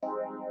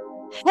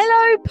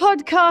Hello,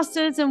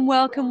 podcasters, and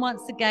welcome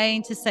once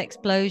again to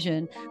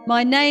Sexplosion.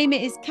 My name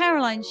is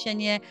Caroline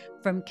Chenier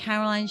from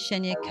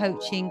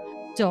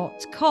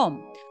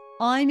CarolineChenierCoaching.com.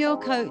 I'm your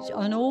coach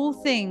on all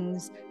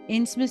things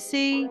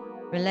intimacy,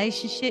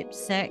 relationships,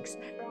 sex,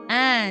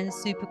 and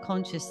super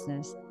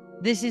consciousness.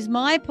 This is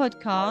my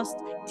podcast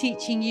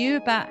teaching you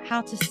about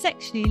how to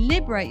sexually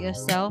liberate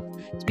yourself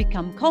to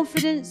become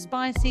confident,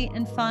 spicy,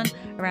 and fun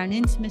around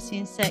intimacy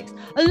and sex,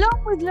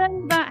 along with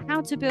learning about how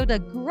to build a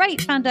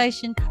great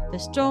foundation for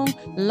strong,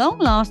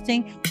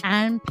 long-lasting,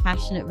 and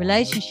passionate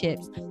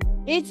relationships.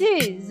 It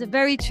is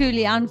very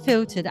truly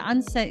unfiltered,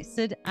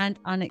 uncensored, and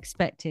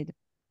unexpected.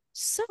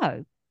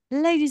 So,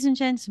 ladies and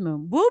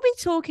gentlemen, we'll be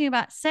talking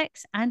about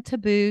sex and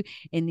taboo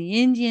in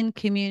the Indian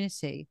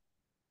community.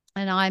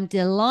 And I'm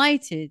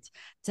delighted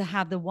to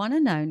have the one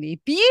and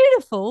only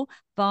beautiful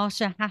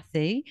Varsha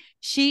Hathi.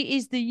 She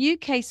is the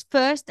UK's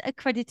first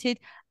accredited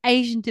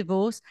Asian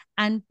divorce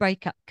and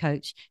breakup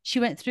coach.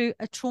 She went through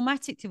a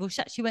traumatic divorce.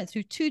 She actually went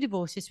through 2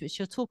 divorces, which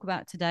she'll talk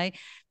about today.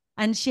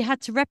 And she had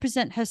to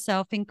represent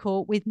herself in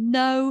court with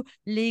no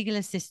legal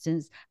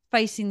assistance,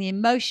 facing the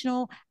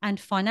emotional and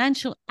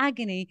financial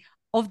agony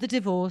of the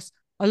divorce,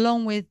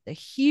 along with the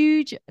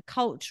huge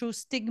cultural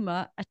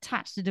stigma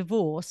attached to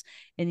divorce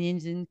in the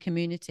Indian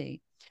community.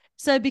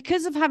 So,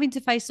 because of having to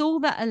face all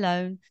that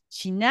alone,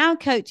 she now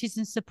coaches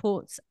and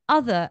supports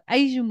other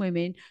Asian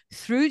women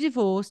through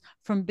divorce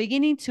from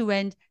beginning to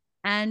end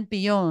and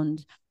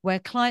beyond, where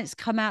clients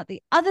come out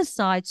the other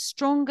side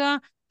stronger,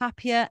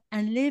 happier,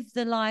 and live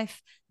the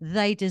life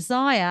they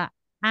desire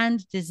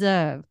and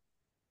deserve.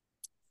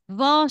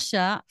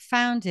 Varsha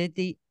founded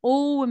the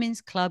All Women's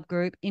Club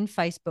group in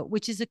Facebook,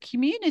 which is a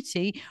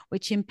community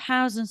which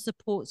empowers and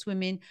supports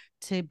women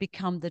to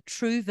become the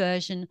true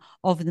version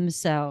of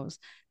themselves.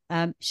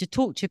 She'll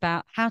talk to you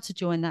about how to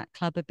join that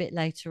club a bit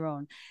later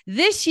on.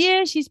 This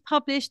year, she's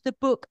published the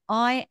book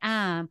I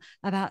Am,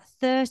 about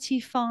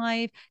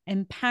 35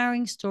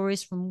 empowering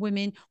stories from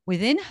women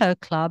within her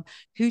club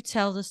who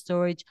tell the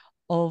story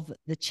of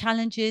the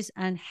challenges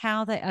and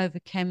how they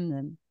overcame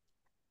them,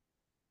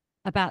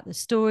 about the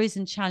stories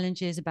and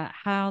challenges, about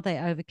how they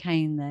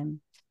overcame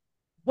them.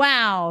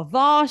 Wow,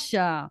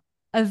 Varsha,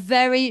 a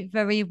very,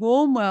 very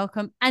warm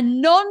welcome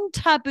and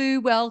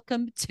non-taboo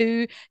welcome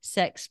to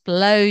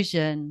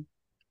Sexplosion.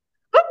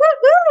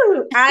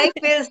 I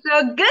feel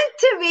so good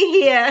to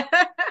be here.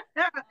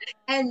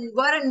 And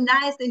what a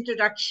nice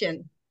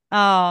introduction.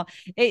 Oh,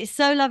 it's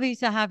so lovely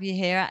to have you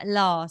here at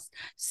last.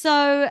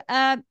 So,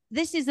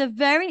 this is a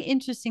very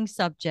interesting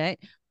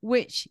subject,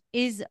 which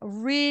is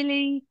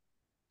really,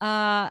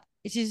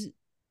 it is,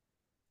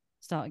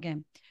 start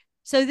again.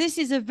 So, this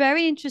is a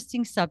very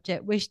interesting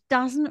subject which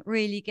doesn't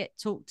really get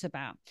talked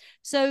about.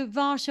 So,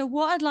 Varsha,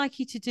 what I'd like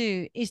you to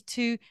do is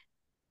to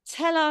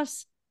tell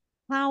us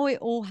how it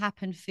all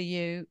happened for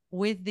you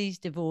with these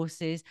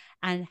divorces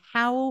and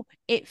how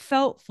it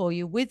felt for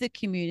you with the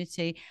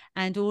community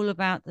and all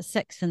about the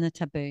sex and the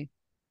taboo.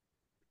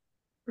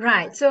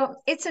 Right. So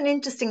it's an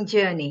interesting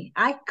journey.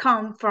 I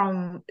come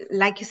from,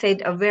 like you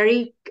said, a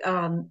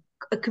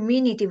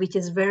community which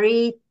is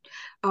very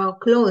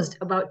closed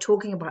about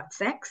talking about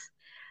sex.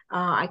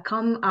 I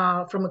come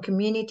from a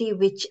community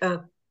which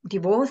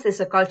divorce is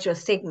a cultural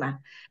stigma.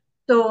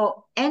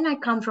 So, and I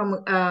come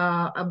from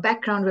a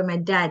background where my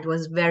dad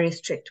was very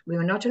strict. We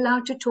were not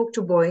allowed to talk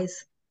to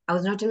boys. I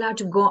was not allowed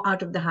to go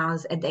out of the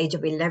house at the age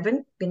of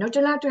 11. We're not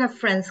allowed to have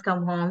friends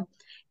come home.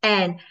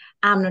 And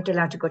I'm not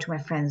allowed to go to my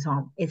friend's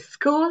home. It's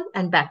school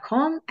and back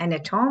home and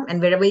at home.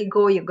 And wherever you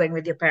go, you're going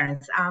with your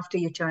parents after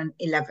you turn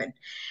 11.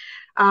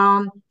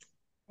 Um,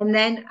 and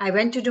then I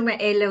went to do my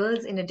A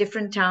levels in a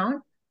different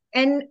town.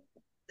 And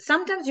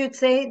sometimes you'd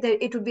say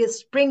that it would be a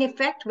spring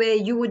effect where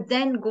you would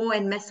then go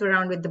and mess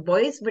around with the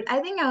boys. But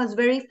I think I was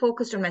very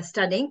focused on my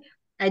studying.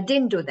 I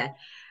didn't do that.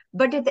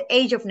 But at the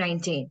age of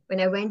 19, when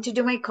I went to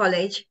do my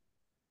college,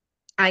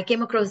 I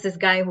came across this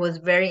guy who was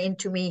very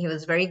into me. He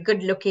was very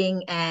good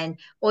looking, and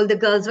all the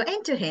girls were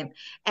into him.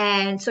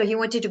 And so he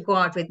wanted to go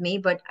out with me.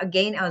 But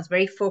again, I was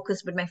very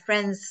focused. But my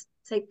friends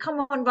said,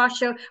 "Come on,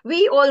 Varsha,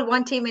 we all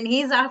want him and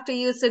he's after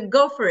you. So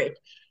go for it."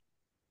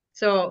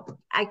 So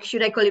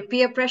should I call it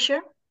peer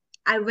pressure?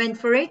 I went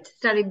for it,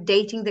 started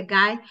dating the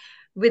guy.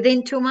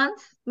 Within 2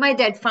 months, my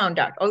dad found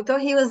out. Although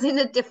he was in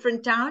a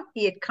different town,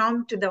 he had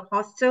come to the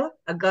hostel,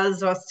 a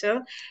girls'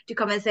 hostel, to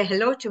come and say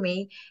hello to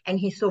me. And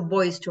he saw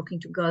boys talking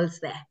to girls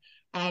there.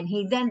 And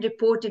he then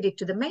reported it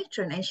to the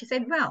matron. And she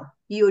said, "Well,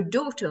 your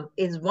daughter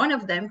is one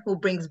of them who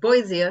brings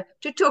boys here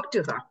to talk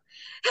to her."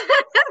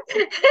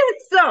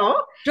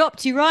 So,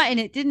 Dropped you right in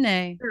it, didn't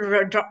they?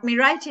 dropped me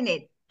right in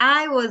it.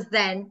 I was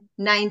then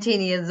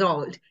 19 years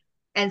old.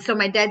 And so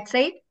my dad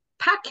said,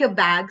 "Pack your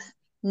bags,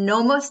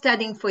 no more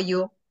studying for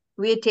you.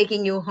 We're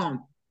taking you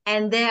home."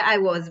 And there I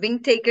was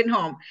being taken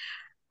home.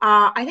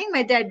 I think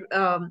my dad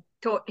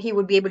thought he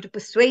would be able to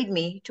persuade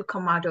me to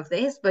come out of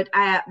this, but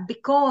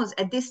because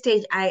at this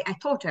stage I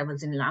thought I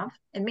was in love,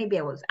 and maybe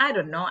I was, I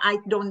don't know. I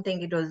don't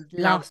think it was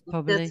love. Last,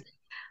 probably.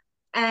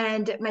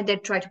 And my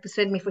dad tried to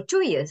persuade me for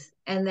 2 years.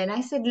 And then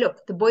I said,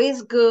 look, the boy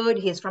is good.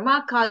 He's from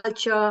our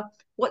culture.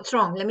 What's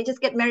wrong? Let me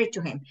just get married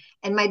to him.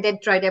 And my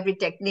dad tried every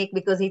technique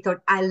because he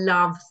thought I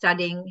love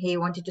studying. He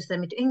wanted to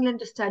send me to England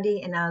to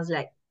study. And I was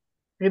like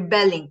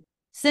rebelling.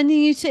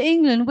 Sending you to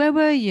England. Where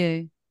were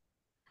you?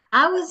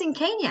 I was in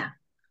Kenya.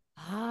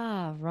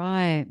 Ah,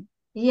 right.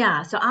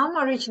 Yeah. So I'm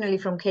originally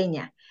from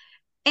Kenya.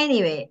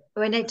 Anyway,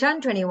 when I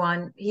turned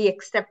 21, he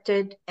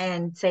accepted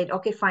and said,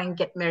 okay, fine,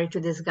 get married to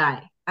this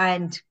guy.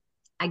 And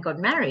I got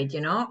married,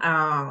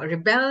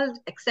 rebelled,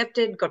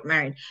 accepted, got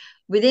married.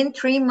 Within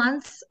 3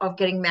 months of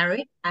getting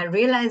married, I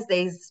realized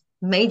there's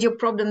major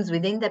problems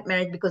within that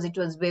marriage because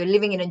we were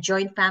living in a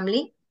joint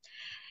family.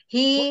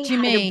 What He do you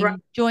had a brother.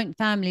 mean? Joint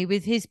family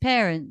with his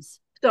parents?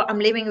 So I'm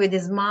living with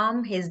his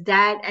mom, his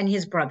dad, and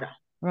his brother.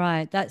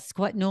 Right. That's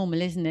quite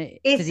normal, isn't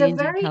it, for It's the a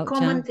Indian very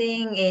common culture?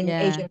 thing in Yeah.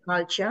 Asian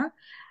culture.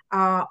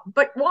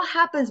 But what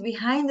happens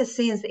behind the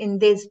scenes in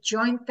these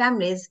joint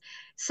families,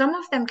 some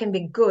of them can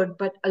be good,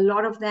 but a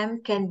lot of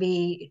them can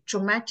be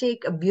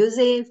traumatic,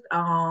 abusive.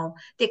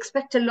 They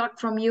expect a lot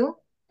from you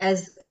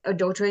as a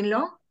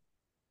daughter-in-law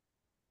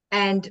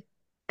and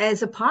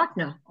as a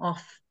partner of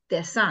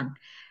their son.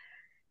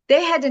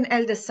 They had an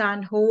elder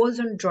son who was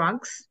on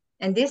drugs.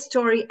 And this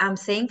story I'm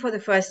saying for the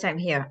first time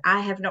here.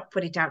 I have not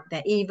put it out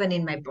there, even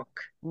in my Whoa.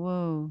 book.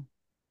 Whoa.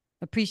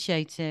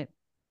 Appreciate it.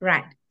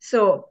 Right.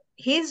 So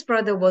his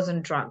brother was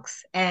on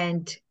drugs.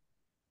 And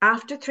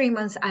after 3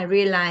 months, I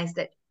realized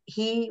that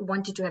he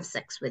wanted to have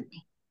sex with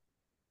me.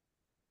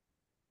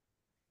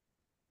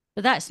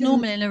 But that's His-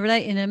 normal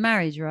in a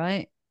marriage,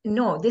 right?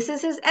 no, this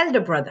is his elder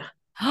brother.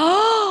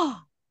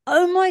 Oh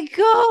my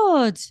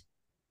God.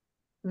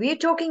 We're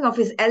talking of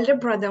his elder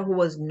brother who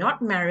was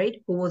not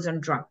married, who was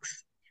on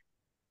drugs,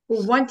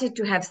 who wanted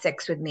to have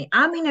sex with me.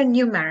 I'm in a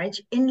new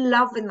marriage, in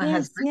love with my Yes,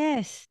 husband.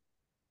 yes.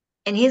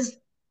 And his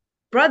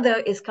brother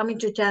is coming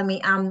to tell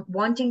me, I'm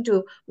wanting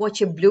to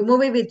watch a blue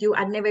movie with you.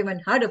 I'd never even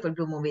heard of a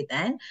blue movie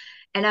then.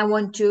 And I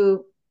want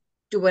to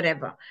do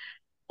whatever.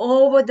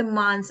 Over the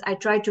months, I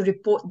tried to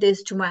report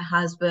this to my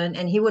husband,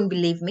 and he wouldn't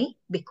believe me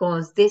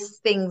because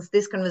this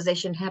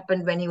conversation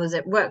happened when he was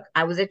at work.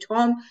 I was at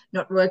home,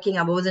 not working.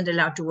 I wasn't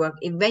allowed to work.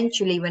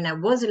 Eventually, when I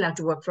was allowed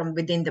to work from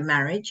within the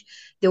marriage,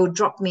 they would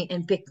drop me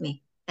and pick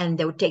me, and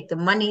they would take the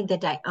money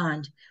that I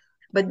earned.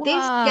 But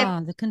this kept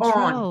Wow, the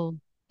on. control.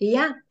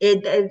 Yeah,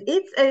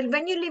 it's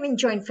when you live in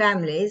joint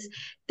families,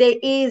 there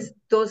is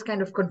those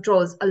kind of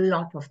controls, a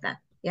lot of them.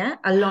 Yeah,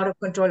 a Wow. lot of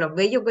control of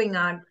where you're going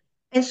out.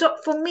 And so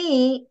for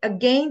me,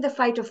 again, the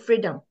fight of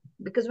freedom.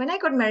 Because when I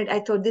got married,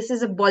 I thought this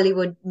is a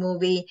Bollywood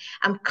movie.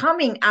 I'm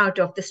coming out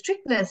of the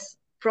strictness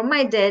from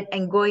my dad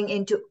and going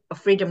into a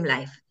freedom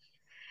life.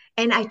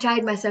 And I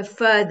tied myself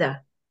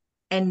further,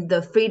 and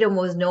the freedom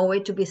was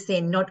nowhere to be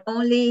seen. Not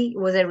only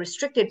was I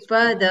restricted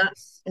further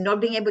Yes. and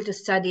not being able to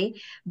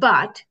study,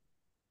 but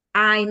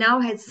I now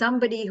had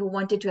somebody who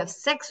wanted to have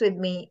sex with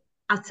me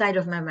outside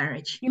of my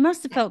marriage. You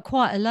must have felt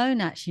quite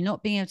alone, actually,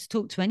 not being able to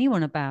talk to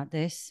anyone about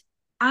this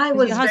I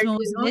because your was very husband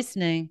wasn't alone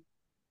listening.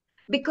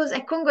 because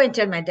I couldn't go and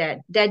tell my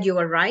dad, Dad, you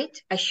were right.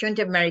 I shouldn't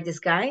have married this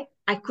guy.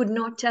 I could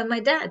not tell my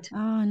dad.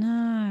 Oh,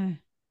 no.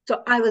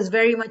 So I was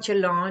very much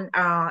alone,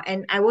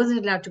 and I wasn't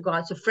allowed to go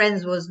out. So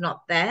friends was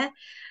not there.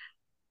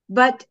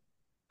 But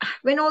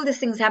when all these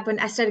things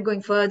happened, I started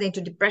going further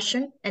into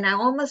depression, and I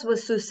almost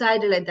was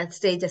suicidal at that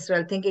stage as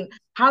well, thinking,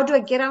 how do I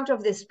get out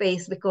of this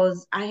space?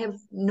 Because I have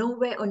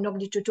nowhere or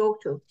nobody to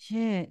talk to.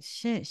 Shit,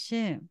 shit,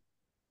 shit.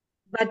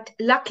 But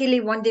luckily,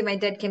 one day my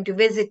dad came to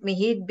visit me.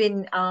 He'd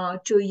been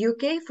to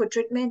UK for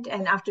treatment,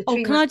 and after Oh, three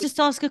can I months, just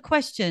ask a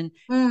question?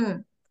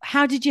 hmm,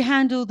 How did you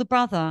handle the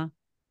brother?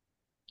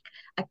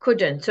 I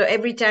couldn't. So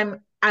every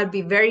time I'd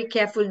be very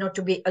careful not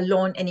to be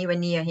alone anywhere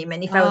near him.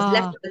 And if I was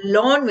left Ah,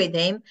 alone with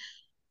him,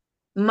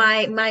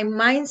 my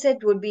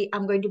mindset would be,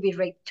 I'm going to be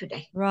raped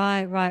today.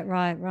 right, right,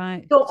 right,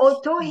 right. So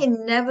although he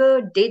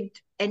never did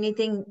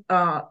anything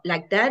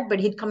like that, but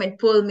he'd come and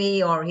pull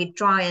me or he'd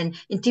try and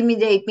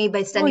intimidate me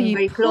by Oh, standing you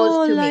very close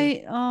poor to me.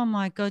 late. Oh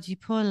my God, you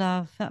poor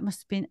love. That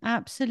must have been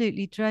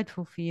absolutely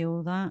dreadful for you,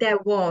 all that. There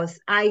was.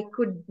 I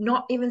could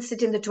not even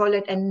sit in the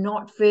toilet and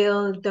not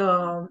feel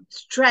the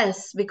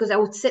stress because I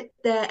would sit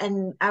there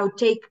and I would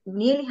take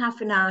nearly half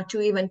an hour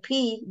to even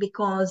pee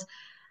because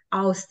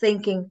I was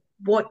thinking,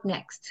 what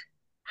next?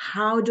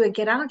 How do I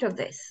get out of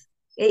this?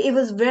 It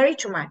was very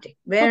traumatic,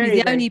 Probably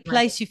very, the very only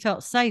traumatic. place you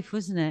felt safe,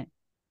 wasn't it?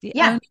 The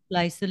Yeah, only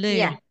place, the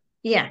yeah, loo.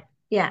 yeah,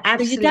 yeah,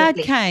 So your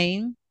dad absolutely.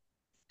 came.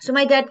 So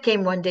my dad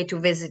came one day to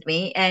visit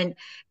me, and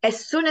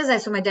as soon as I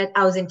saw my dad,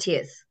 I was in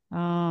tears.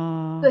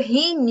 So Oh,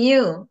 he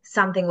knew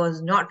something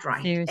was not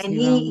right, and seriously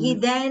he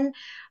wrong. then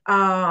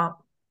uh,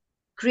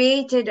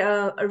 created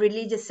a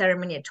religious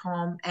ceremony at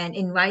home and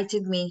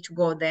invited me to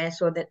go there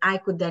so that I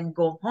could then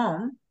go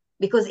home.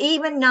 Because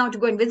even now, to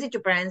go and visit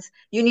your parents,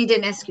 you need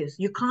an excuse.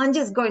 You can't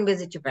just go and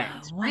visit your No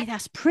parents, way, right?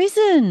 that's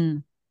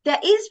prison. There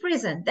is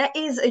prison. There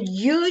is a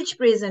huge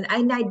prison.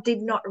 And I did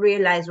not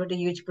realize what a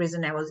huge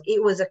prison I was.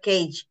 It was a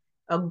cage,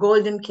 a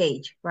golden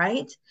cage,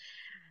 right?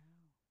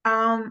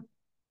 Um,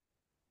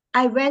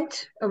 I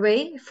went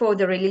away for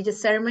the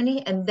religious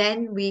ceremony, and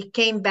then we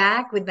came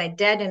back with my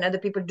dad and other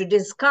people to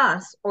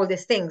discuss all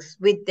these things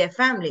with their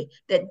family,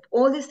 that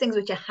all these things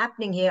which are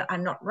happening here are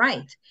not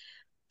right.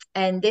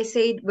 And they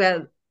said,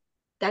 well,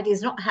 that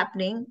is not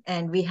happening,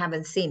 and we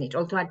haven't seen it.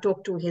 Although I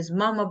talked to his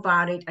mom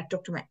about it, I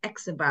talked to my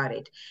ex about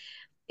it.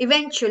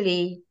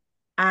 Eventually,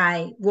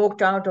 I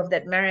walked out of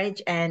that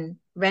marriage and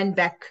went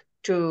back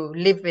to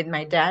live with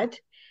my dad.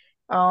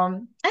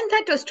 And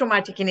that was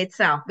traumatic in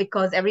itself,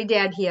 because every day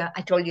I'd hear,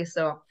 I told you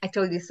so, I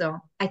told you so,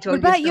 I What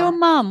told you about your so.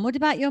 mum? What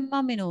about your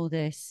mum in all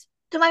this?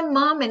 To my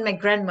mom and my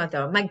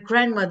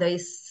grandmother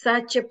is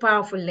such a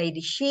powerful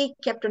lady. She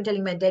kept on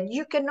telling my dad,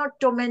 you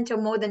cannot torment her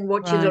more than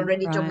what she's Right,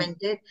 already right,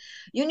 tormented.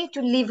 You need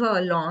to leave her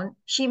alone.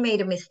 She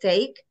made a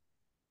mistake.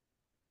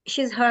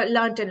 She's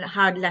learned a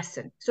hard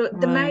lesson. So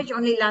the right. marriage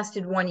only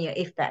lasted 1 year,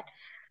 if that.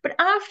 But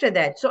after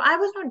that, so I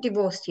was not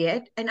divorced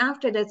yet. And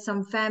after that,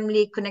 some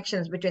family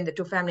connections between the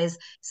two families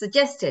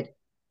suggested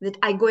that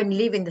I go and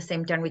live in the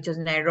same town, which is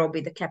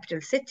Nairobi, the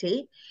capital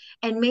city,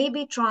 and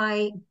maybe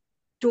try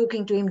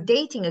talking to him,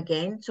 dating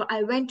again. So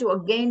I went to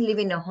again live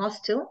in a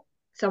hostel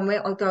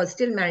somewhere, although I was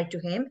still married to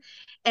him,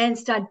 and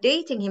start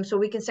dating him so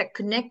we can start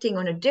connecting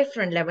on a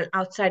different level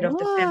outside of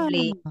the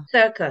family Wow.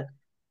 circle.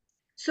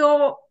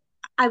 So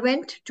I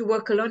went to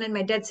work alone, and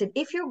my dad said,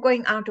 if you're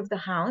going out of the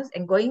house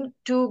and going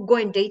to go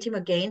and date him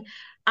again,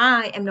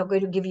 I am not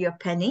going to give you a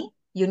penny.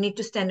 You need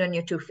to stand on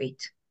your 2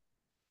 feet.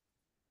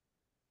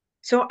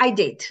 So I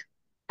did.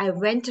 I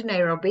went to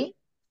Nairobi.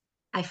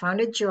 I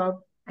found a job.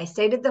 I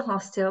stayed at the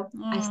hostel.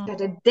 I Oh,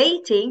 started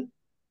dating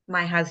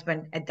my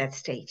husband at that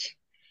stage.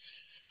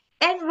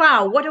 And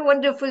wow, what a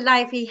wonderful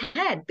life he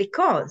had,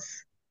 because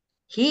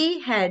he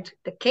had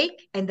the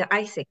cake and the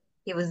icing.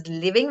 He was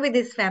living with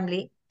his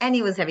family and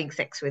he was having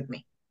sex with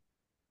me.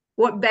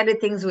 What better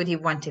things would he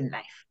want in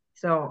life?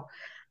 So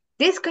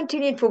this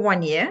continued for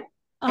 1 year.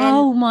 And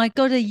oh my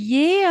God, a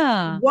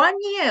year. 1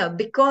 year,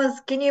 because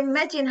can you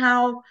imagine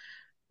how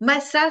my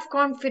self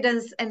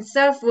confidence and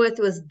self worth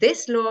was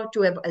this low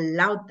to have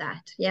allowed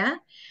that? Yeah.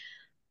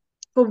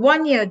 For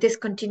 1 year, this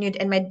continued,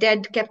 and my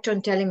dad kept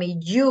on telling me,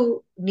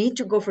 you need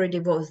to go for a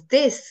divorce.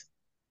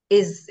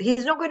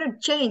 He's not going to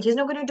change. He's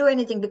not going to do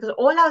anything, because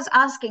all I was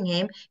asking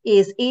him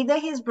is either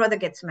his brother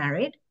gets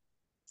married,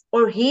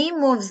 or he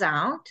moves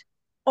out,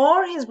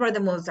 or his brother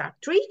moves out.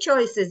 Three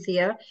choices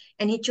here,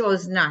 and he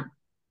chose none.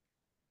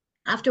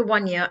 After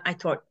 1 year, I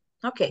thought,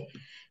 okay,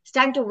 it's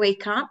time to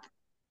wake up.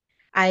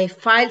 I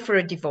filed for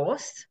a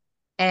divorce.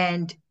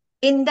 And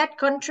in that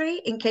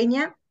country, in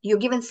Kenya, you're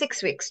given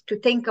 6 weeks to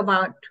think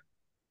about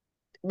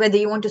whether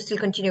you want to still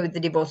continue with the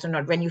divorce or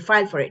not when you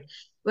file for it.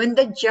 When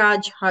the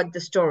judge heard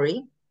the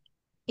story,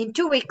 in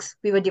 2 weeks,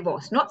 we were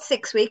divorced. Not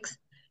 6 weeks,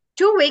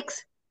 2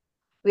 weeks,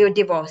 we were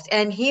divorced.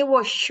 And he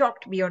was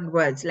shocked beyond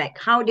words. Like,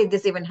 how did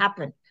this even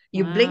happen?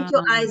 You blinked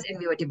your Wow. eyes and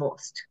we were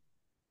divorced.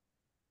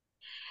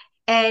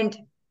 And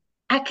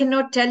I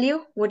cannot tell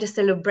you what a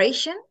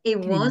celebration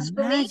it Can was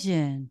for me.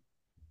 imagine.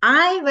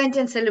 I went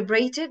and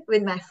celebrated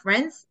with my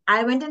friends.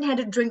 I went and had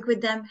a drink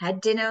with them,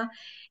 had dinner,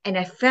 and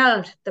I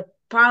felt the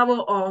power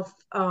of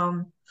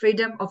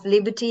freedom, of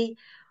liberty,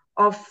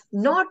 of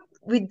not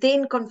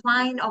within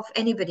confine of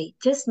anybody,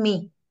 just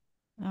me,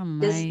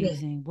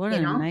 Amazing. What you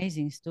an know.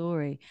 amazing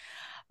story.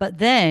 But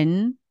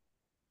then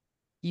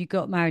you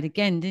got married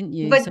again, didn't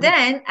you? But So,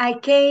 then I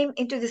came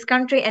into this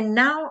country, and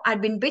now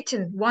I'd been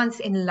bitten once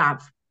in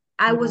love.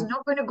 I was right.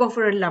 not going to go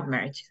for a love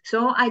marriage.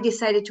 So I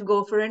decided to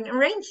go for an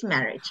arranged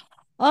marriage.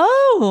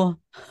 Oh,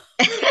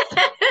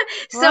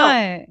 So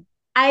right.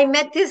 I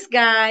met this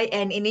guy,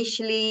 and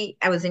initially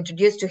I was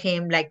introduced to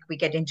him, like we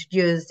get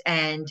introduced,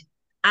 and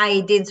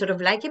I didn't sort of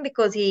like him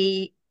because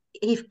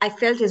I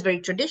felt he's very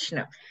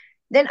traditional.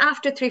 Then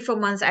after 3 4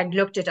 months, I'd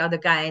looked at other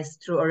guys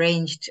through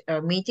arranged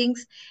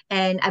meetings,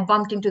 and I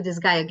bumped into this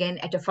guy again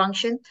at a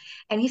function,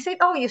 and he said,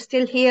 "Oh, you're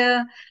still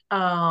here?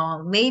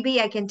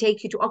 Maybe I can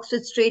take you to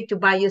Oxford Street to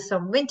buy you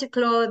some winter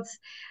clothes."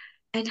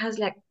 And I was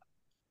like,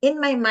 in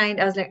my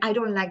mind, I was like, I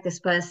don't like this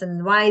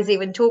person. Why is he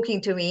even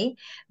talking to me?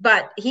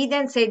 But he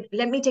then said,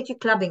 let me take you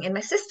clubbing. And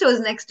my sister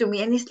was next to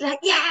me, and he's like,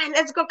 yeah,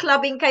 let's go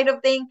clubbing, kind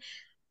of thing.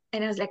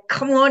 And I was like,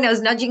 come on. I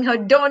was nudging her,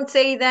 don't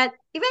say that.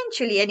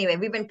 Eventually, anyway,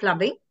 we went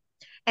clubbing,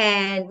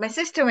 and my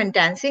sister went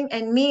dancing,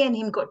 and me and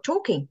him got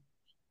talking.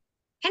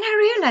 And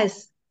I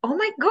realized, oh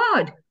my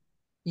God,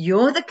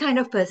 you're the kind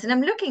of person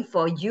I'm looking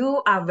for.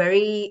 You are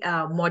very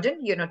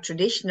modern, you're not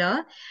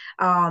traditional.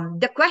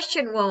 The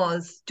question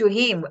was to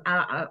him,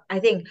 I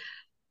think,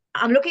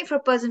 I'm looking for a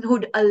person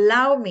who'd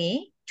allow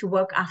me to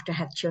work after I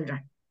have children,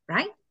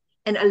 right?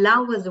 And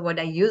allow was the word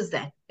I use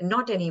then,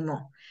 not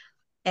anymore.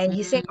 And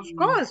he said, of Mm.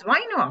 course,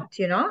 why not?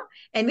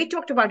 And we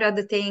talked about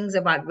other things,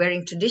 about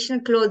wearing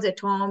traditional clothes at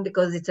home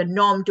because it's a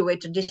norm to wear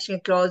traditional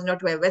clothes,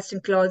 not wear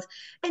Western clothes.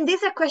 And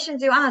these are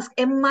questions you ask.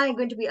 Am I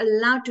going to be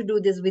allowed to do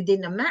this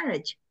within a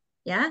marriage?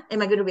 Yeah.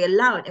 Am I going to be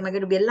allowed? Am I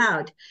going to be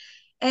allowed?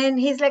 And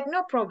he's like,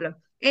 no problem.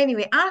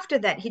 Anyway, after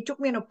that, he took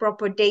me on a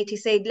proper date. He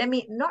said, let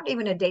me, not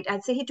even a date,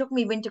 I'd say he took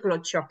me winter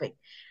clothes shopping.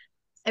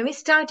 And we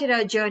started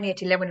our journey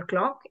at 11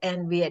 o'clock,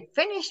 and we had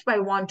finished by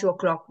 1, 2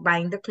 o'clock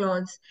buying the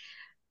clothes.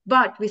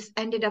 But we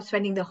ended up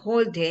spending the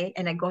whole day,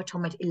 and I got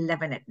home at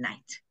 11 at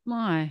night.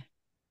 My.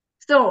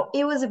 So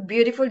it was a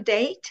beautiful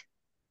date.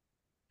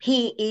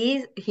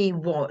 He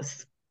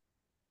was.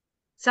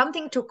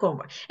 Something took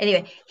over.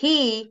 Anyway,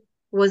 he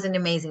was an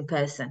amazing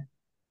person.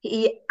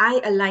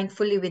 I aligned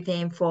fully with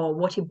him for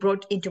what he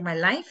brought into my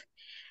life.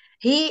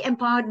 He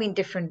empowered me in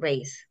different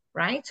ways,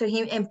 right? So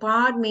he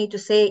empowered me to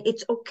say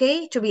it's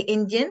okay to be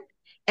Indian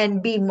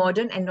and be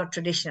modern and not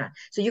traditional.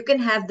 So you can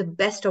have the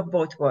best of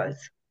both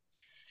worlds.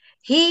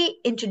 He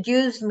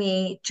introduced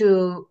me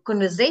to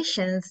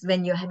conversations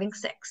when you're having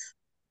sex,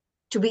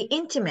 to be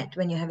intimate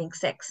when you're having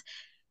sex.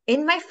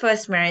 In my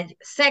first marriage,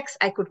 sex,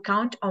 I could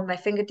count on my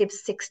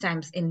fingertips 6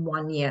 times in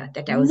 1 year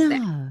that I was there.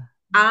 No.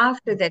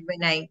 After that,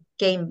 when I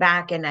came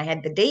back and I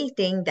had the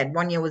dating, that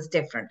 1 year was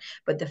different.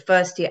 But the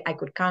first year, I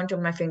could count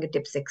on my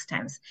fingertips 6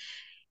 times.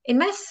 In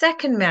my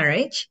second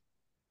marriage,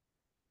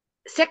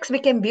 sex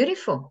became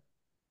beautiful.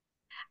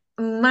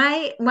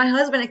 My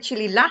husband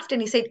actually laughed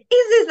and he said,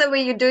 "Is this the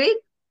way you do it?"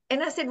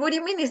 And I said, "What do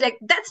you mean?" He's like,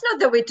 "That's not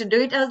the way to do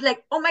it." I was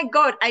like, "Oh my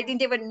God, I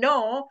didn't even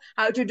know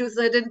how to do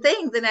certain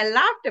things." And I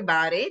laughed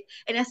about it.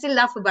 And I still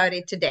laugh about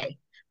it today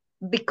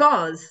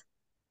because,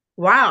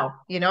 wow,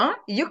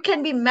 you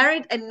can be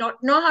married and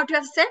not know how to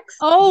have sex.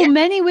 Oh, Yes,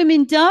 many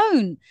women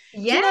don't. Do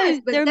you yes,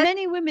 know but there are that,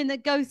 many women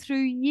that go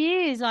through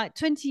years, like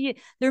 20 years.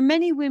 There are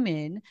many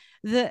women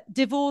that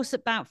divorce at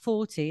about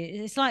 40.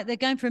 It's like they're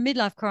going through a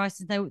midlife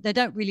crisis. They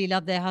don't really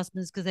love their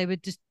husbands because they were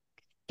just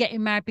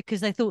getting married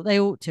because they thought they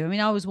ought to. I mean,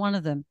 I was one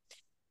of them.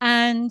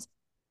 And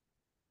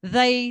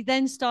they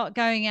then start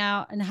going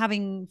out and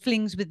having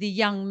flings with the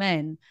young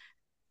men.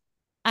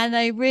 And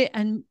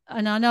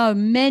and I know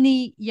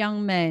many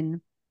young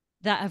men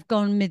that have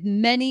gone with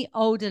many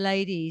older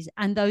ladies,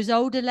 and those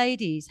older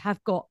ladies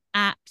have got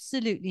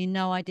absolutely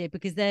no idea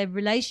because their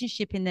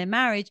relationship in their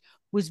marriage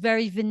was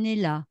very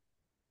vanilla.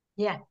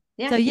 yeah,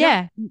 So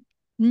yeah, no. yeah,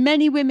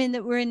 many women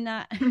that were in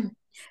that.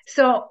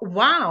 So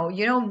wow,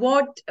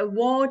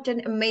 what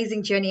an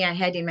amazing journey I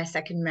had in my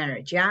second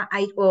marriage. Yeah,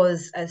 I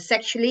was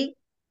sexually,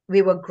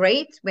 we were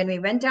great. When we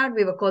went out,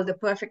 we were called the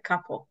perfect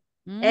couple.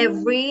 Mm,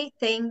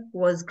 Everything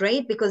was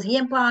great because he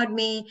empowered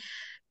me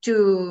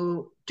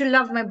to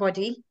love my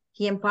body.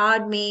 He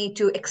empowered me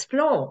to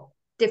explore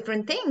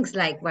different things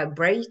like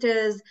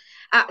vibrators.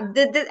 I'll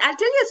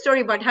tell you a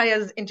story about how I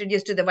was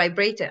introduced to the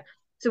vibrator.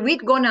 So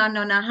we'd gone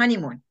on our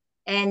honeymoon,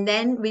 and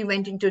then we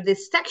went into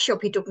this sex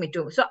shop he took me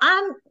to. So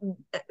I'm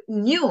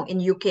new in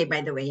UK,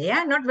 by the way,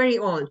 yeah, not very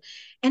old.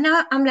 And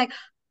I'm like,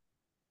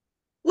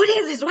 "What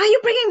is this? Why are you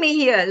bringing me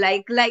here?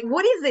 Like,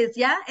 what is this?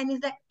 Yeah." And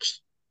he's like, "Shh,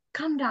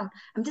 calm down.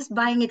 I'm just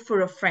buying it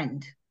for a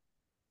friend."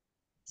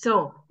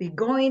 So we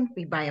go in,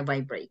 we buy a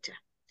vibrator.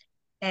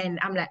 And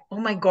I'm like, "Oh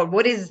my God,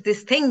 what is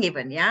this thing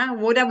even? Yeah.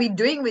 What are we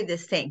doing with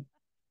this thing?"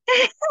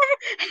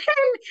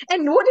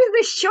 and what is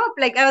this shop?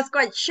 Like, I was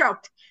quite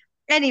shocked.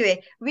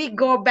 Anyway, we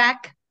go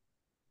back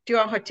to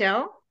our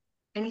hotel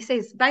and he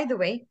says, "By the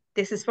way,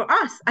 this is for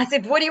us." I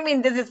said, "What do you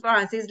mean this is for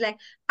us?" He's like,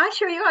 "I'll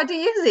show you how to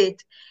use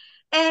it."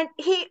 And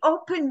he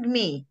opened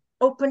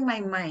my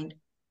mind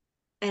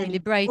he and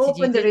liberated you,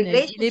 opened the didn't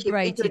he? He relationship into a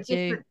liberated you.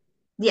 different.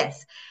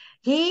 Yes,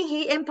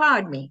 he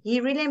empowered me. He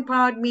really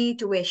empowered me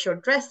to wear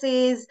short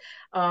dresses,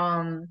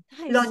 That is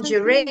so good.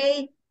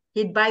 lingerie.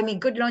 He'd buy me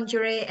good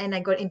lingerie, and I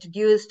got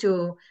introduced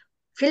to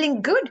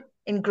feeling good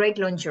in great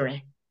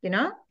lingerie.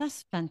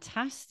 That's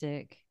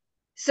fantastic.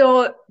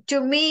 So to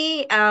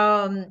me,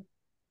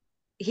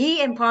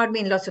 he empowered me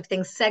in lots of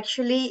things.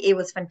 Sexually, it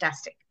was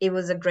fantastic. It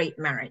was a great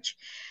marriage.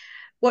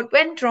 What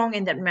went wrong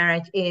in that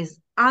marriage is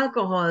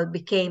alcohol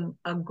became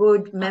a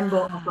good member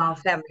of our Ah,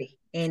 family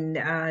in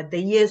the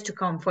years to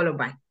come, followed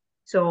by.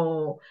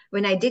 So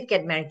when I did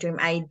get married to him,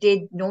 I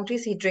did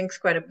notice he drinks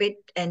quite a bit.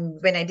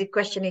 And when I did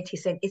question it, he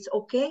said, "It's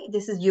okay.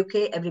 This is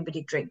UK.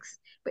 Everybody drinks."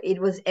 But it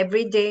was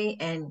every day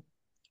and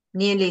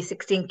nearly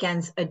 16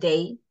 cans a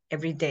day,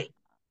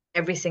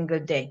 every single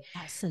day.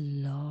 that's a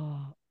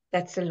lot.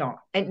 That's a lot.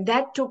 And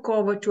that took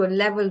over to a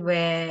level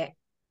where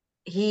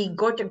he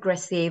got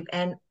aggressive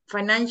and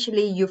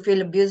financially you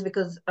feel abused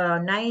because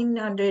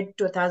 900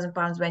 to 1,000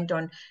 pounds went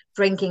on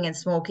drinking and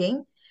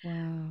smoking.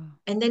 Wow.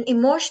 And then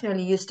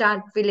emotionally you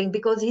start feeling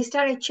because he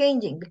started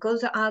changing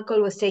because the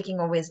alcohol was taking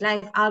over his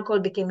life. Alcohol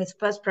became his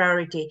first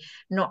priority,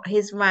 not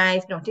his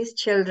wife, not his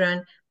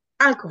children.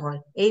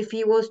 Alcohol. If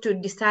he was to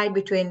decide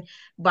between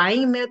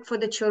buying milk for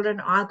the children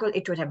or alcohol,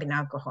 it would have been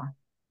alcohol.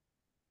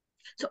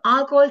 So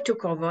alcohol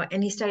took over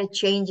and he started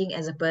changing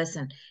as a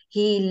person.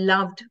 He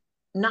loved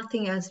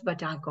nothing else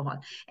but alcohol.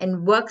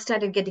 And work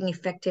started getting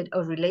affected,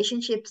 or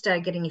relationships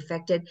started getting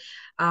affected.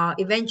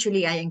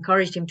 Eventually, I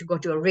encouraged him to go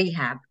to a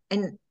rehab.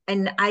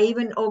 And I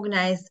even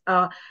organized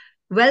a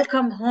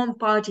welcome home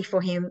party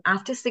for him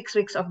after 6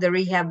 weeks of the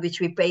rehab,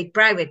 which we paid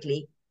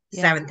privately,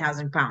 Yeah.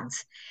 7,000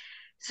 pounds.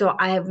 So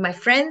I have my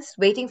friends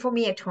waiting for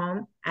me at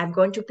home. I'm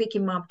going to pick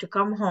him up to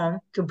come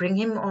home, to bring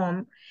him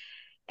home.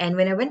 And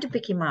when I went to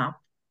pick him up,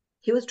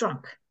 he was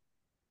drunk.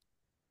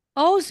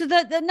 Oh, so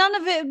that none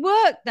of it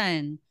worked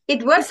then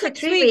It for worked for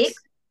 6 weeks. 3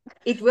 weeks.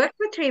 It worked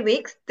for 3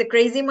 weeks. The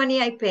crazy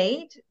money I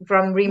paid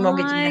from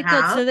remortgaging the My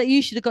God, house, so that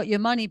you should have got your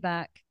money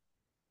back.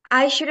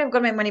 I should have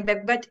got my money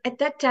back. But at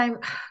that time,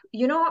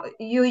 you're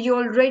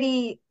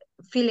already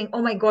feeling,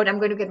 oh my God, I'm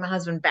going to get my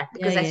husband back, Yeah,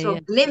 because I yeah, saw yeah, a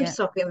yeah. glimpse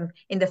of him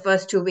in the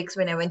first 2 weeks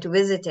when I went to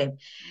visit him.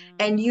 Mm.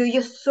 And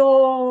you're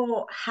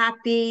so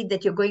happy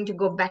that you're going to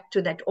go back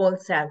to that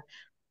old self.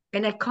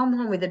 And I come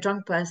home with a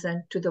drunk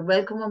person to the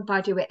welcome home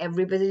party where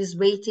everybody is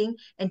waiting,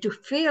 and to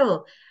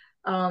feel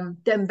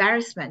the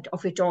embarrassment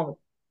of it all,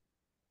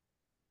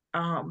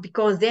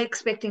 because they're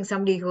expecting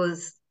somebody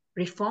who's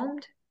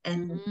reformed,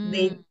 and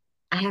Mm.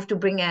 I have to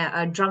bring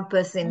a drunk Oh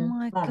person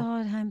my home.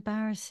 God, how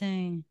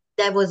embarrassing.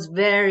 That was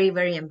very,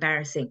 very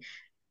embarrassing.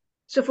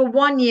 So for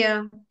 1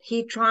 year,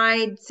 he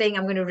tried saying,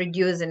 I'm going to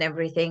reduce and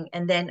everything.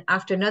 And then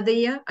after another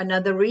year,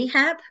 another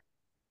rehab.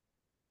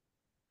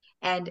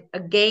 And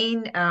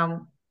again,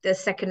 the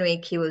second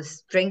week he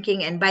was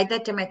drinking. And by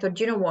that time, I thought,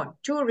 you know what?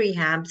 Two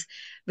rehabs.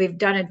 We've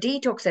done a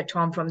detox at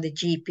home from the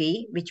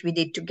GP, which we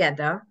did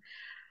together.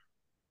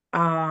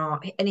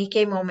 And he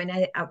came home,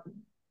 and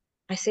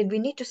I said, we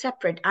need to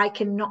separate. I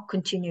cannot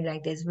continue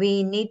like this.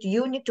 You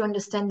need to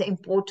understand the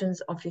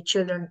importance of your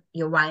children,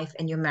 your wife,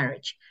 and your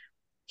marriage.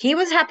 He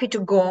was happy to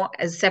go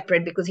as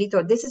separate, because he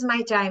thought, this is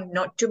my time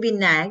not to be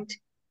nagged,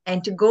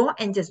 and to go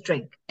and just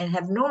drink and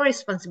have no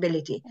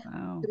responsibility.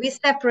 Wow. So we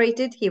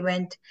separated. He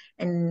went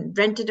and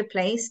rented a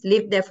place,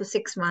 lived there for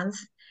 6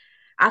 months.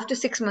 After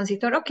 6 months, he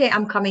thought, okay,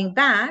 I'm coming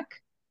back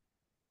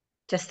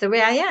just the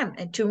way I am.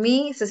 And to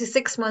me, so the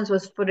 6 months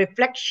was for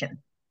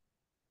reflection.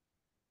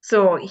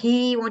 So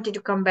he wanted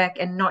to come back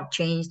and not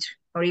changed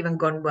or even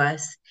gone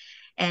worse.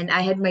 And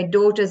I had my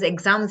daughter's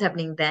exams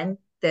happening then,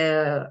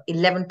 the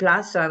 11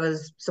 plus. So I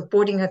was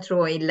supporting her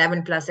through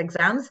 11 plus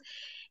exams.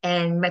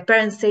 And my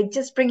parents said,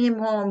 just bring him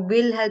home.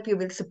 We'll help you.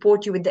 We'll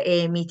support you with the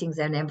AA meetings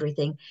and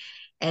everything.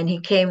 And he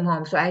came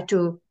home. So I had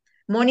to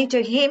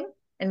monitor him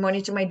and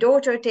monitor my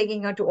daughter,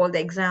 taking her to all the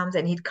exams.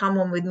 And he'd come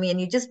home with me. And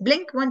you just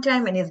blink one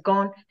time and he's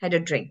gone, had a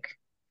drink.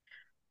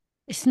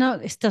 It's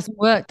not, it doesn't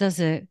work,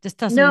 does it? Just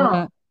doesn't No,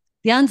 work.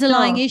 The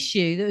underlying no.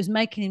 issue that was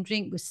making him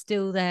drink was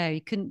still there. He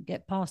couldn't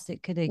get past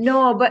it, could he?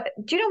 No, but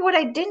do you know what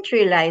I didn't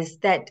realize?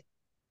 That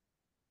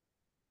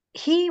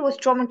he was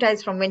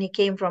traumatized from when he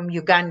came from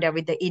Uganda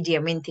with the Idi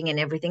Amin thing and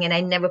everything. And I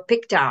never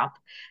picked up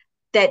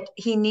that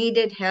he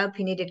needed help,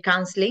 he needed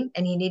counseling,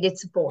 and he needed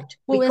support.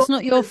 Well, Because that's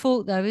not your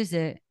fault though, is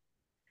it?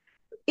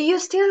 you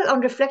still,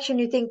 on reflection,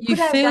 you think, You could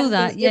I have feel done things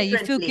that, yeah, you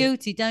feel differently?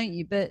 guilty, don't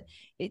you? But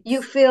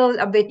You it's feel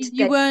a bit you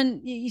that,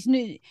 weren't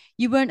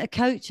you weren't a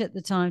coach at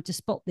the time to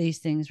spot these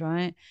things,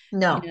 right? You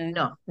no, know.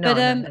 no, But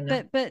no, no,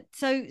 no,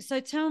 no. so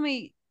tell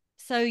me,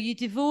 so you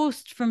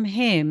divorced from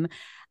him,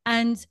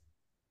 and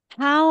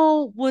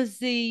how was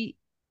the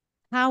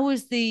how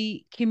was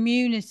the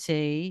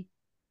community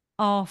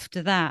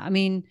after that? I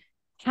mean,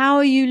 how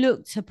are you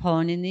looked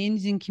upon in the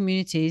Indian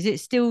community? Is it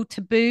still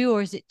taboo or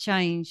has it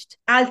changed?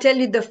 I'll tell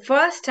you, the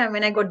first time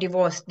when I got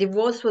divorced,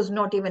 divorce was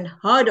not even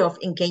heard of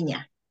in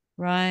Kenya.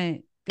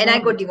 Right. And I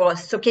got God.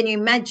 divorced. So can you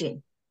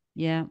imagine?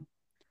 Yeah.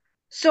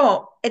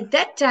 So at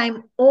that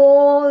time,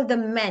 all the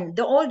men,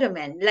 the older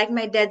men, like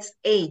my dad's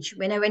age,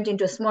 when I went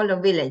into a smaller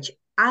village,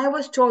 I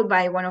was told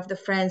by one of the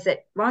friends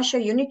that,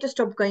 Varsha, you need to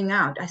stop going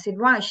out. I said,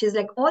 why? She's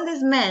like, all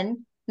these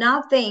men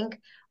now think,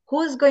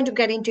 who's going to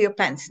get into your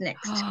pants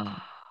next? Oh,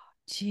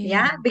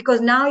 Yeah, gee.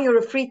 because now you're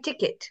a free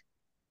ticket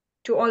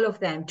to all of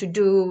them to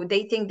do,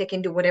 they think they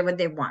can do whatever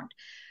they want.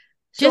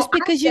 So Just I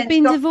because you've then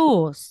been stopped.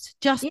 divorced,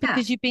 just Yeah,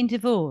 because you've been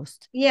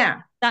divorced,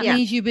 yeah, that yeah,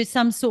 means you were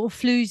some sort of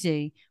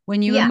floozy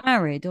when you were yeah.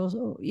 married, or,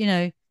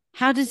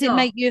 how does it No,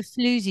 make you a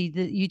floozy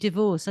that you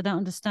divorced? I don't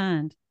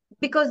understand.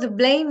 because the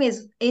blame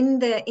is in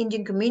the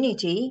Indian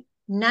community.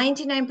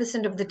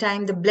 99% of the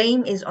time, the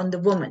blame is on the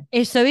woman.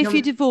 If you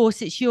No,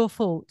 divorce, it's your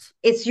fault.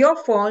 it's your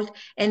fault,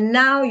 and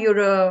now you're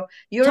a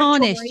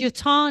Tarnished. toy. You're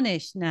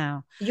tarnished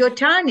now. You're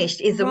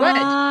tarnished is the word.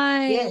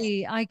 Yes,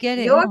 Right. I get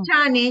it. you're Oh,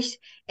 tarnished,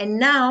 and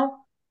now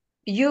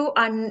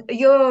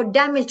you're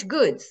damaged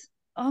goods.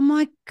 oh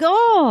my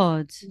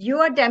God. You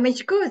are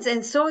damaged goods,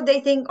 and so they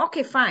think,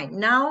 okay, fine.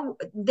 Now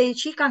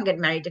she can't get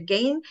married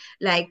again,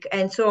 like,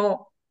 and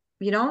so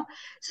you know.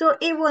 So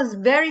it was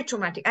very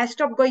traumatic. I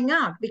stopped going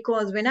out,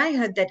 because when I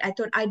heard that, I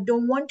thought, I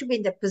don't want to be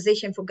in that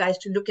position for guys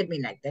to look at me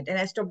like that, and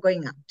I stopped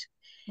going out.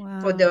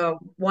 For Wow. the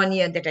 1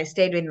 year that I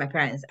stayed with my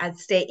parents, I'd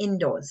stay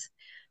indoors.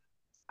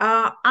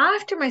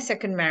 After my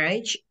second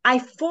marriage, I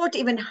fought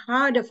even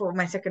harder for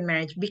my second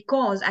marriage,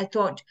 because I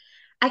thought,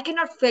 I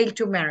cannot fail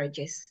two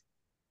marriages.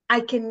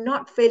 I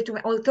cannot fail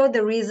to, although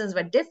the reasons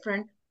were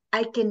different,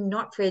 I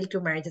cannot fail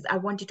two marriages. I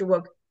wanted to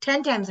work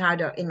 10 times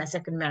harder in my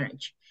second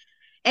marriage.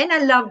 And I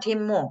loved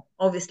him more,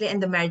 obviously,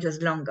 and the marriage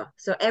was longer.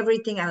 So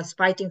everything I was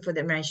fighting for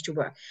the marriage to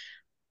work.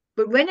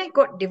 But when I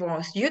got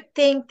divorced, you'd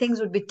think things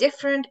would be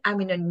different.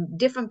 I'm in a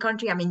different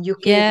country. I'm in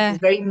UK, which is Yeah.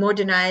 very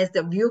modernized.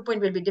 The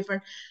viewpoint will be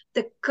different.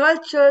 The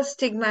cultural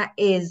stigma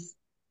is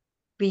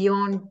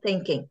beyond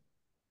thinking.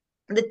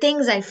 The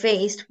things I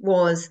faced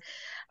was,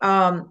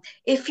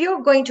 if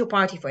you're going to a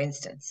party, for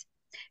instance,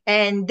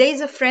 and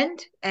there's a friend,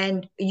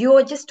 and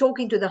you're just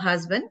talking to the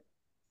husband,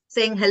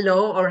 saying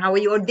hello or how are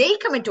you, or they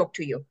come and talk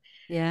to you,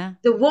 Yeah.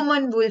 the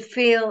woman will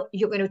feel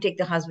you're going to take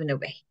the husband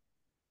away.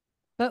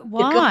 But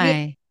The,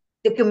 commu- why?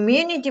 the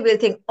community will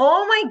think,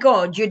 oh my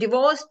God, you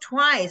divorced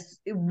twice.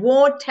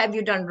 What have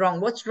you done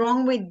wrong? What's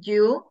wrong with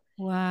you?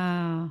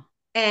 Wow.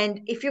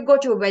 And if you go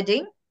to a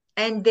wedding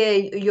and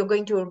you're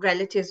going to a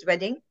relative's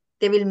wedding,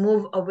 they will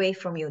move away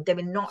from you. They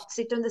will not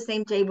sit on the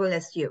same table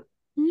as you.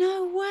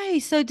 No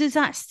way. So does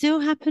that still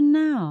happen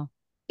now?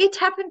 It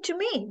happened to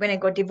me when I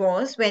got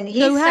divorced, when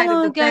So his how side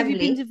of long the ago have you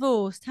been family,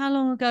 divorced? How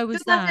long ago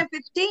was that?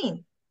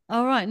 2015,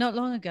 All right, not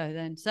long ago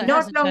then. So it not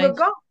hasn't long changed.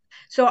 ago.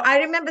 So I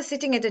remember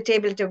sitting at a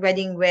table at a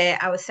wedding where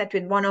I was sat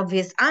with one of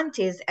his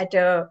aunties at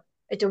a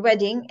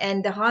wedding,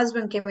 and the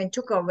husband came and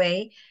took her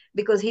away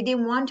because he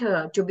didn't want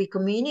her to be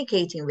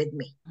communicating with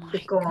me. My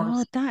Because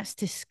God, that's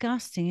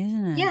disgusting,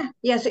 isn't it? yeah,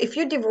 yeah. So if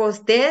you divorce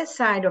their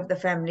side of the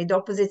family, the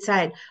opposite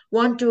side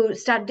want to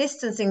start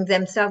distancing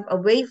themselves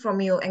away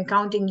from you and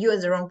counting you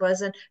as the wrong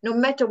person, no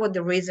matter what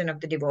the reason of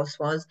the divorce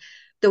was,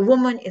 the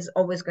woman is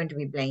always going to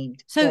be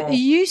blamed So are for.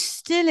 you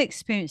still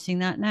experiencing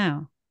that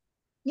now?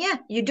 Yeah,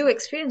 you do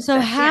experience So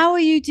that. Yeah. how are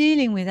you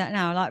dealing with that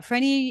now? Like for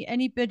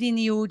anybody in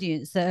the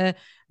audience that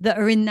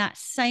are in that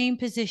same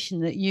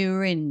position that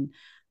you're in,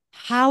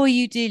 how are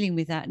you dealing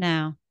with that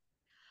now?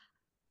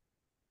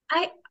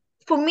 I,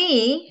 for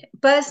me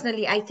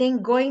personally, I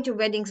think going to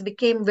weddings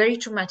became very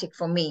traumatic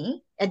for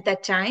me at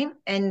that time.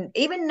 And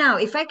even now,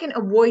 if I can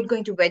avoid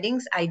going to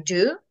weddings, I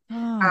do.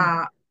 Oh,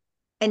 Uh,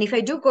 and if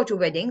I do go to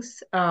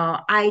weddings,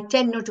 I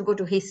tend not to go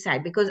to his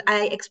side because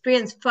I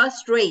experience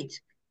first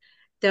rate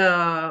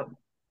the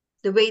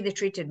the way they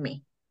treated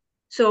me.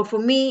 So for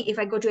me, if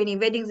I go to any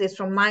weddings, it's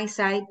from my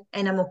side,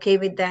 and I'm okay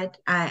with that.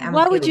 I'm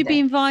why okay would with you be that.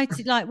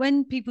 invited? Like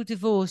when people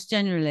divorce,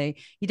 generally,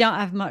 you don't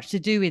have much to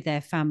do with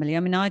their family. I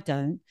mean, I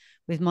don't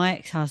with my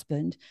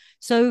ex-husband.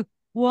 So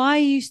why are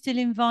you still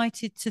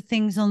invited to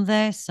things on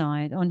their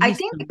side, on I his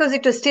think side? because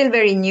it was still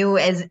very new,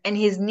 as and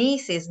his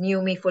nieces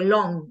knew me for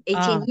long,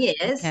 18 Ah,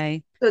 years.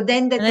 okay. So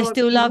then they And they thought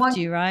still we loved want,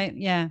 you, right?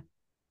 Yeah.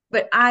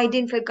 but I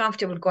didn't feel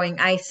comfortable going.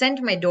 I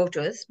sent my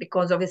daughters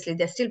because obviously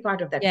they're still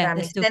part of that Yeah,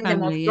 they're family, still send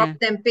them off, family. drop Yeah.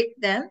 them, pick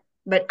them,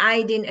 but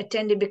I didn't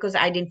attend it because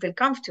I didn't feel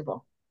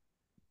comfortable.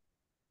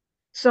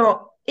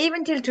 So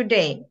even till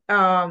today,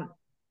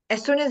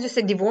 as soon as you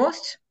say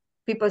divorced,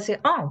 people say,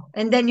 "Oh,"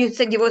 and then you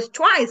say divorced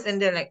twice,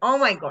 and they're like, "Oh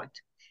my God,"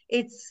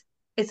 it's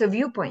it's a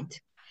viewpoint.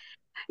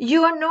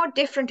 You are not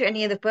different to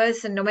any other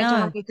person, no matter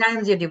how No, many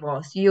times you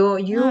divorce. You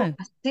no.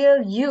 are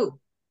still you,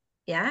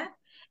 yeah,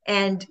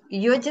 and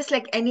you're just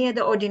like any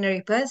other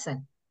ordinary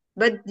person,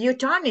 but you're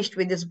tarnished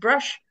with this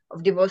brush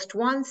of divorced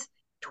once,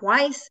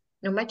 twice,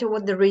 no matter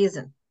what the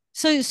reason.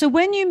 So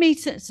when you meet,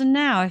 so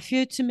now if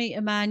you're to meet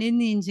a man in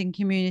the Indian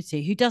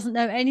community who doesn't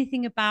know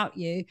anything about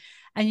you,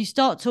 and you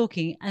start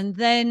talking, and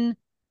then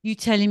you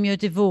tell him you're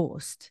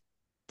divorced,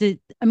 I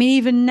mean,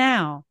 even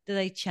now, do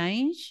they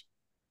change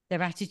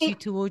their attitude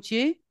towards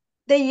you?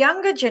 The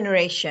younger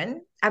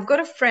generation, I've got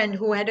a friend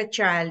who had a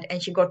child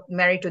and she got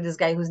married to this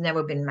guy who's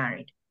never been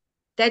married.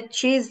 That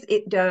she's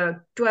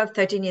 12,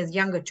 13 years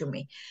younger to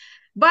me.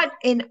 But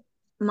in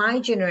my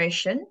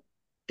generation,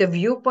 the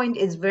viewpoint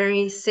is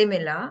very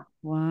similar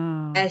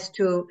Wow. as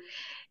to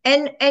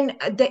and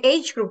the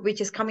age group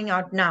which is coming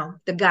out now,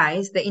 the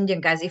guys, the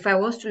Indian guys, if I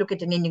was to look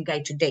at an Indian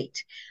guy to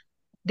date,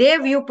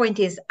 their viewpoint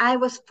is I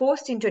was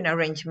forced into an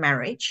arranged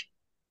marriage.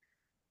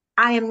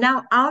 I am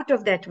now out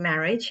of that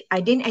marriage.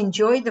 I didn't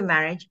enjoy the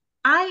marriage.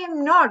 I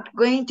am not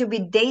going to be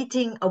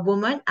dating a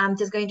woman. I'm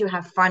just going to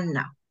have fun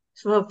now.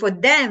 So for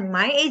them,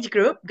 my age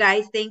group,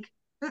 guys think,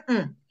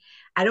 mm-mm,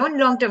 I don't want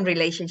long-term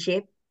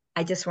relationship.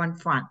 I just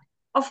want fun.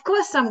 Of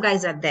course, some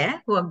guys are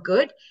there who are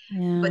good,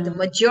 but the Yeah.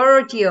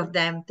 majority of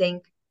them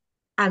think,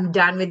 I'm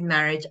done with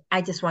marriage.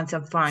 I just want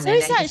some fun So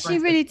and it's I just actually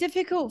want some. really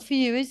difficult for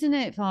you, isn't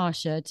it,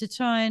 Varsha, to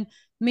try and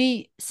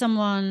meet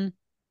someone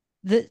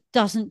that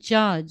doesn't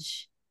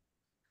judge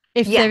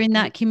if Yeah, they're in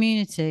that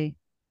community?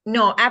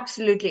 no,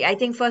 absolutely. I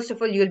think first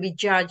of all, you'll be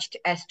judged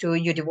as to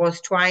you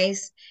divorced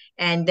twice,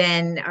 and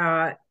then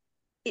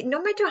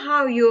no matter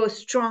how you're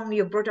strong,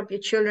 you brought up your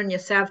children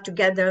yourself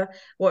together,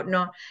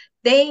 whatnot,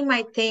 they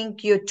might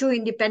think you're too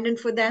independent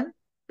for them.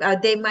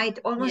 They might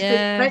almost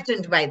feel Yeah.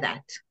 threatened by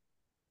that,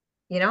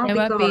 They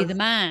won't be the because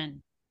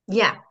man.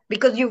 yeah,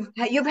 because you've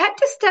had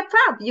to step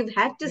up. You've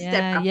had to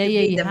step Yeah, up yeah, to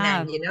yeah, be you the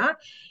man, have.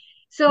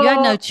 You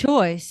had no So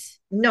choice.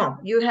 no,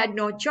 you had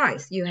no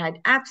choice. You had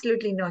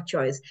absolutely no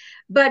choice.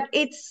 But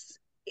it's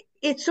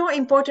so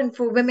important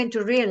for women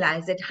to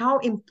realize that how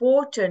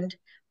important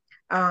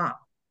uh,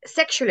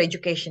 sexual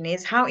education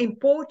is, how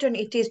important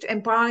it is to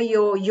empower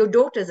your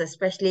daughters,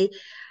 especially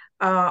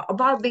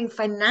about being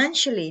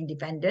financially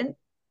independent,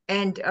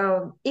 and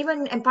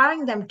even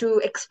empowering them to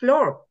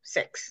explore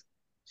sex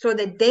so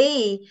that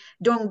they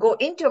don't go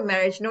into a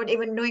marriage not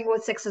even knowing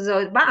what sex is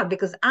all about.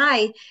 Because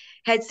I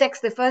had sex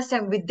the first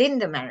time within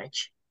the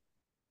marriage.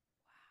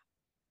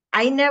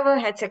 I never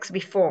had sex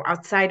before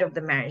outside of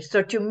the marriage.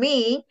 So to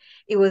me,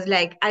 it was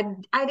like I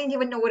didn't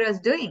even know what I was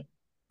doing.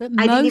 But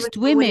I didn't even most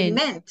know what it women,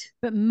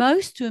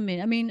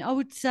 meant. I mean, I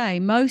would say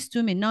most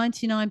women,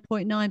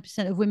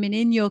 99.9% of women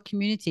in your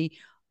community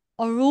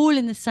are all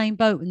in the same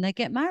boat when they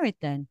get married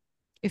then.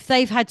 If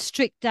they've had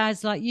strict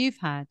dads like you've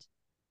had.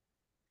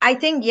 I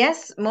think,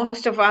 yes,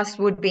 most of us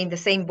would be in the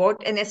same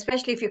boat. And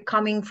especially if you're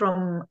coming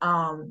from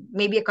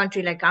maybe a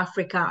country like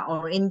Africa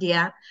or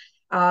India,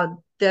 uh,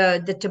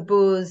 the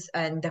taboos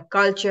and the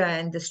culture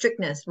and the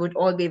strictness would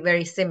all be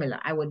very similar,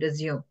 I would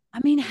assume. I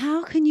mean,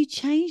 how can you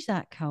change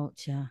that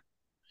culture?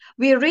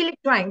 We're really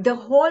trying. The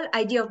whole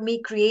idea of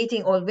me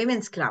creating all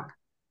women's club,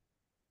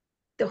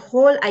 the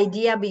whole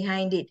idea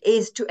behind it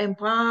is to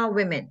empower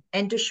women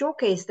and to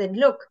showcase that,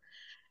 look,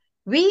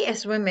 we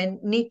as women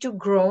need to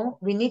grow,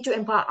 we need to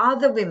empower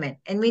other women,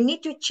 and we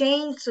need to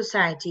change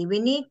society. We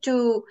need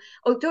to,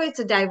 although it's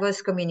a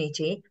diverse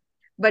community,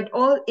 but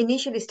all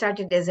initially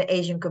started as an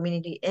Asian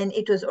community, and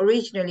it was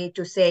originally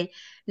to say,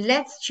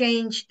 let's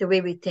change the way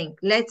we think,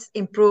 let's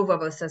improve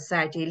our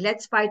society,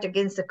 let's fight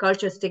against the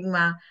cultural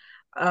stigma,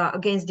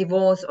 against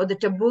divorce, or the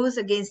taboos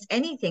against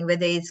anything,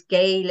 whether it's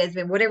gay,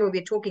 lesbian, whatever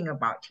we're talking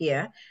about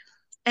here.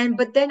 And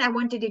but then I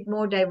wanted it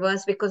more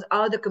diverse because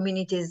other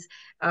communities,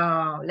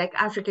 like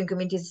African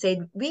communities,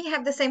 said we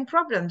have the same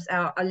problems.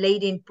 A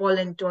lady in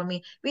Poland told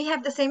me we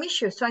have the same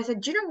issues. So I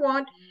said, do you know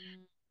what?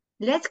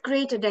 Let's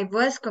create a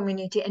diverse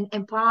community and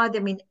empower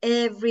them in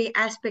every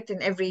aspect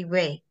and every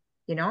way.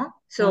 You know,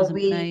 so Sounds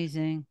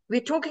amazing.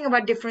 we're talking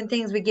about different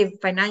things. We give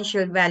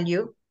financial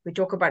value. We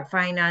talk about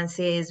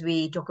finances.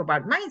 We talk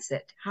about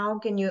mindset. How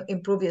can you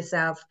improve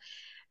yourself?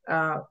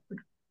 Uh,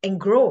 and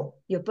grow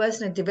your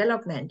personal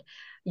development,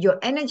 your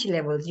energy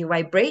levels, your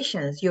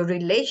vibrations, your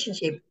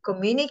relationship,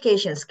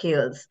 communication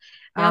skills.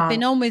 Yeah, I've Uh,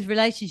 been on with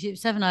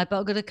relationships, haven't I? But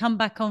I've got to come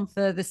back on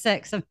for the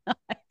sex.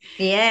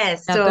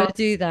 yes. I've got So, to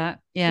do that.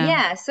 Yeah.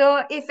 yeah.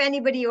 So, if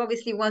anybody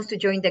obviously wants to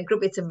join the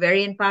group, it's a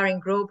very empowering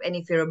group. And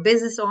if you're a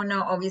business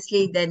owner,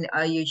 obviously, then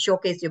you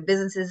showcase your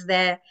businesses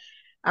there.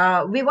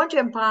 We want to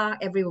empower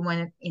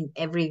everyone in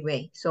every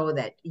way so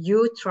that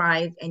you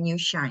thrive and you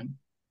shine.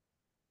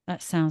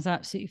 That sounds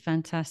absolutely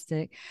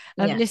fantastic.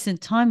 Yeah. Listen,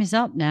 time is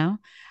up now,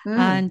 Mm.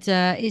 and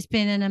it's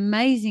been an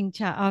amazing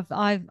chat.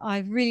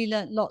 I've really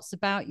learnt lots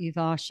about you,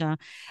 Varsha.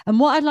 And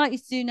what I'd like you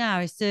to do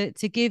now is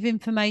to give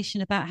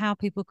information about how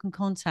people can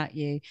contact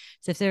you.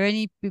 So if there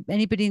are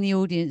anybody in the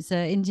audience,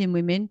 Indian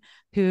women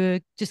who are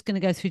just going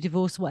to go through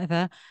divorce, or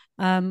whatever,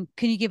 can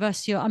you give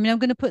us your? I mean, I'm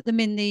going to put them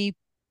in the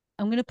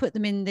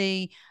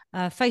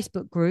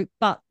Facebook group,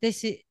 but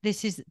this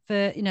is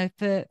for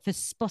for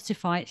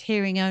Spotify. It's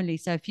hearing only.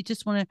 So if you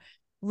just want to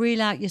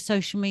reel out your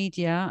social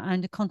media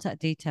and the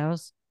contact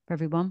details for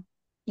everyone.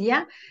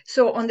 Yeah.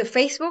 So on the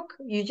Facebook,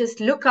 you just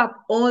look up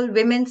All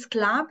Women's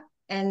Club,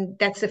 and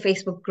that's the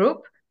Facebook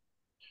group.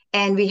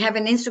 And we have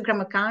an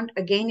Instagram account.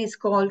 Again, it's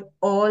called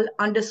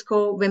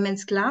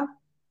All_Women's Club,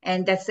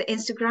 and that's the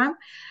Instagram.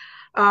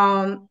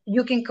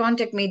 You can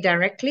contact me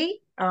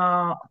directly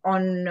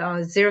on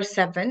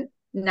 07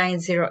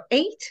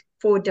 908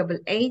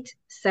 488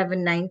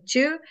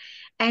 792.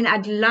 And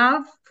I'd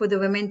love for the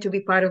women to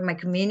be part of my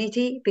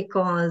community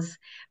because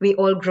we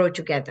all grow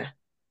together.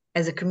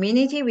 As a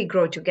community, we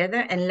grow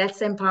together and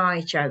let's empower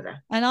each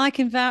other. And I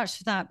can vouch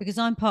for that because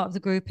I'm part of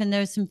the group, and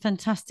there are some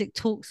fantastic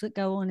talks that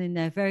go on in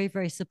there. Very,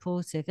 very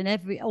supportive, and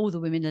all the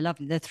women are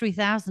lovely. There are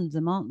 3,000 of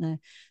them, aren't there?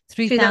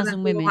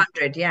 3,000 women.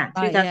 3,400, yeah,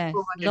 Right, yeah,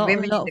 3,400 a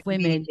women in lot the of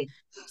women. community.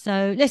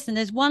 So listen,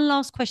 there's one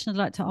last question I'd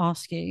like to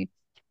ask you,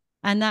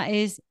 and that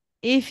is,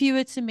 if you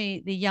were to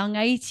meet the young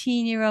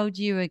 18-year-old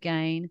you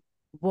again,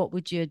 what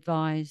would you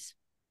advise?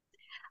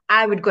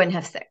 I would go and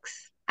have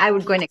sex. I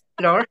would go and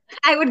explore.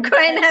 I would go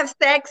and have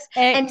sex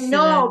and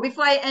know Excellent.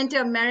 before I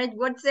enter marriage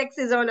what sex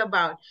is all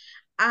about.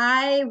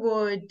 I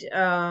would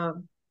I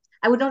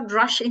would not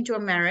rush into a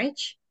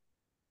marriage.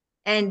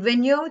 And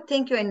when you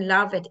think you're in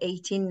love at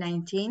 18,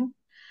 19,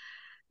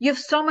 you've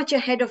so much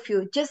ahead of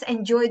you. Just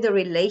enjoy the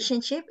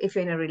relationship if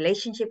you're in a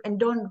relationship and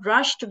don't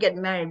rush to get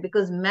married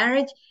because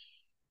marriage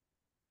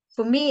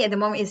for me at the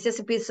moment it's just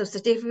a piece of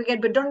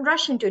certificate, but don't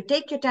rush into it.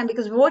 Take your time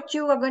because what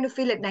you are going to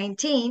feel at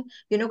 19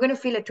 you're not going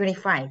to feel at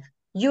 25.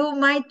 You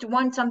might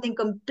want something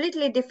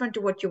completely different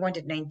to what you want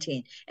at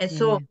 19, and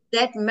so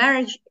Yeah, that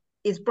marriage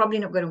is probably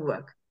not going to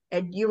work.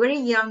 And you're very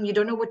young, you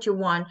don't know what you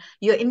want,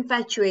 you're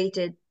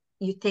infatuated,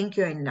 you think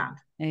you're in love.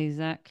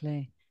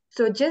 exactly.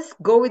 So just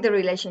go with the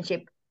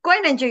relationship, go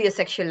and enjoy your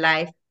sexual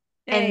life,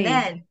 and Hey,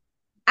 then and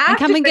after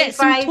come and get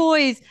some 25.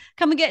 toys.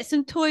 Come and get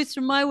some toys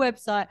from my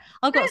website.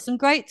 I've got some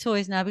great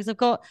toys now because I've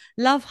got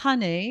Love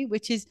Honey,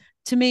 which is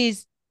to me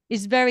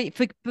is very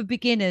for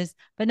beginners.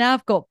 But now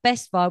I've got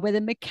Best Buy where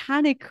they're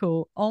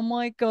mechanical. Oh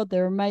my God,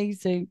 they're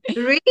amazing.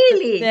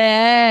 Really?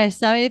 Yeah.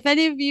 So if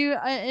any of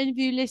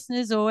you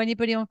listeners or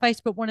anybody on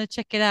Facebook want to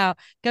check it out,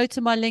 go to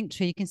my link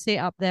tree. You can see it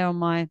up there on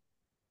my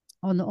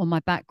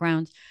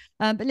background.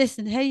 But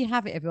listen, here you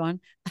have it, everyone.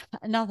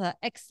 Another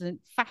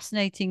excellent,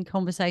 fascinating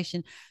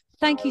conversation.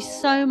 Thank you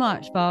so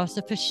much,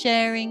 Vasa, for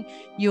sharing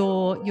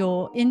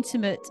your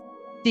intimate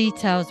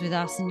details with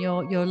us and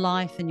your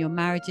life and your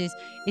marriages.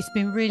 It's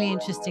been really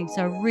interesting.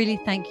 So I really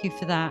thank you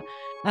for that.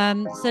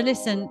 So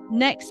listen,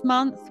 next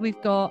month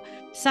we've got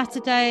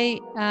Saturday,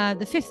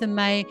 the 5th of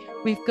May,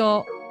 we've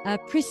got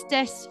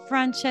Priestess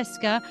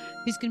Francesca,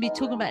 who's going to be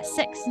talking about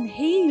sex and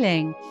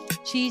healing.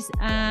 She's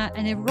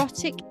an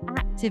erotic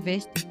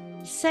activist,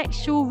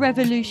 sexual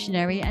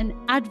revolutionary, and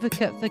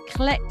advocate for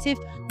collective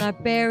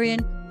liberation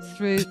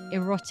through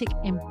erotic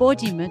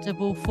embodiment of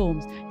all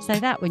forms. Say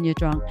that when you're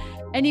drunk.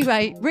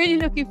 Anyway, really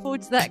looking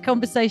forward to that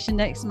conversation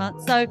next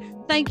month. So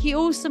thank you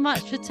all so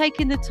much for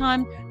taking the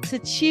time to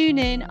tune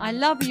in. I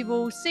love you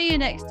all. See you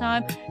next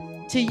time.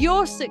 To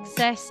your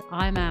success,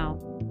 I'm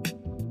out.